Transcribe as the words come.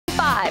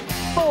5,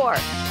 4,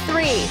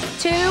 3,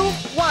 2,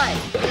 1.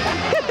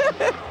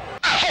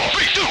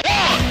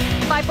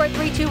 5, 4,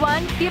 3, 2,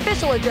 1, the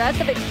official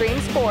address of Extreme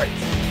Sports.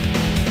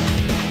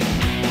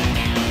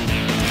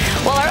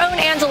 Well, our own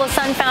Angela's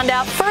son found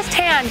out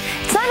firsthand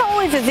it's not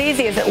always as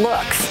easy as it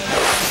looks.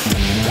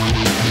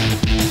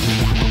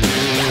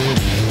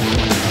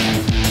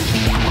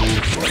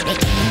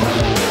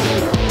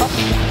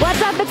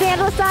 What's up, it's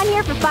Angela's son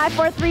here for 5,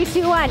 4, 3,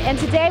 2, 1, and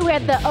today we're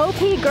at the OP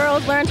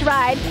Girls Learn to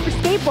Ride for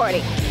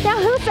skateboarding. Now,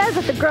 who says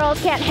that the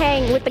girls can't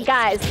hang with the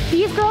guys?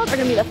 These girls are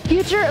going to be the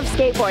future of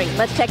skateboarding.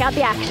 Let's check out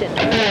the action.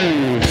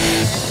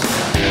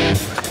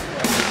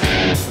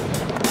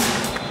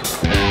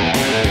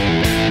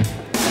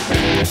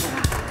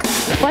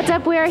 What's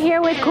up? We are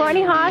here with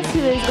Courtney Haas, who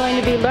is going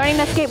to be learning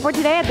to skateboard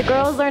today at the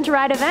Girls Learn to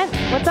Ride event.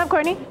 What's up,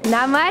 Courtney?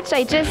 Not much.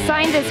 I just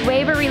signed this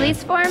waiver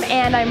release form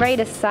and I'm ready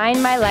to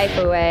sign my life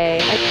away.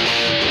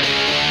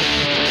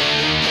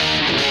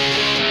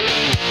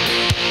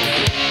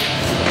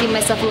 Give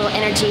myself a little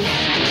energy.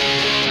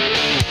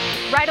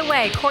 Right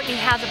away, Courtney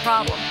has a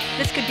problem.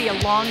 This could be a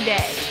long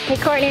day. Hey,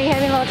 Courtney, are you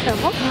having a little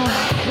trouble?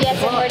 Yes,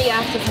 I've already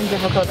asked for some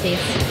difficulties.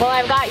 Well,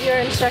 I've got your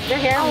instructor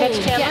here, Mitch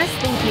Chandler. Yes,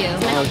 thank you.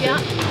 Can I help you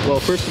out? Well,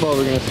 first of all,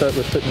 we're going to start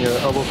with putting your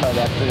elbow pad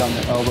actually on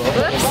the elbow.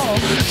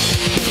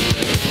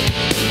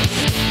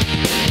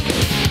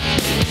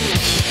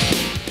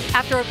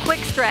 After a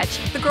quick stretch,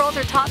 the girls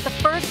are taught the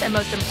first and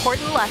most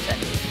important lesson,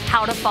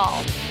 how to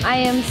fall. I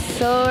am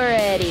so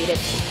ready to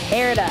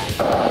tear it up.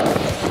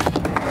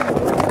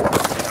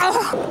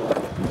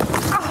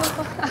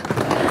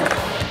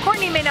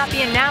 Courtney may not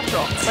be a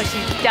natural, but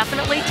she's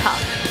definitely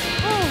tough.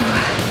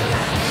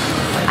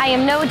 I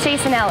am no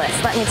Jason Ellis,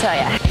 let me tell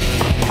you.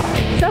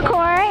 So,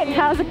 Court,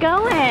 how's it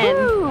going?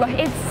 Woo,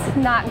 it's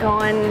not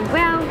going,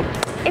 well,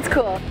 it's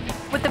cool.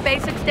 With the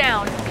basics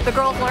down, the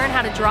girls learn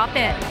how to drop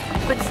in,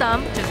 but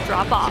some just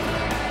drop off.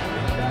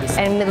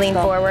 And lean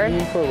forward.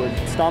 Lean forward.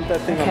 Stomp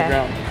that thing on the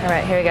ground. All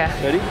right, here we go.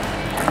 Ready?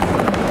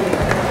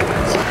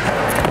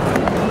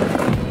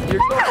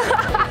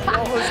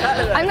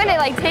 I'm gonna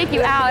like take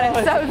you out. I'm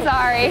so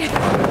sorry.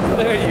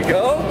 There you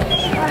go.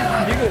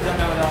 You could have done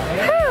that without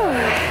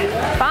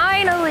me.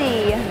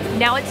 Finally.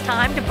 Now it's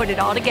time to put it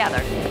all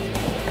together.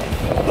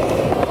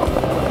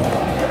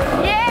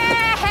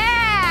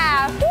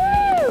 Yeah!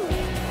 Woo!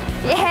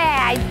 Yeah,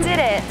 I did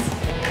it.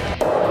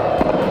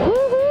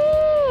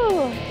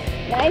 Woohoo!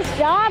 Nice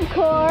job,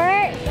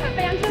 Court.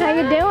 How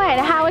you doing?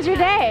 How was your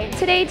day?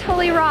 Today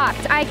totally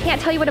rocked. I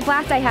can't tell you what a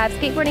blast I have.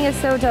 Skateboarding is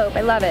so dope.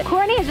 I love it.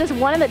 Courtney is just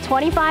one of the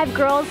 25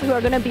 girls who are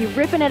going to be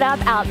ripping it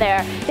up out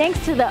there, thanks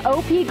to the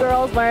OP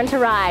Girls Learn to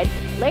Ride.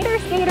 Later,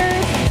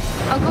 skaters.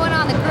 I'm going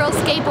on the girls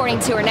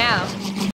skateboarding tour now.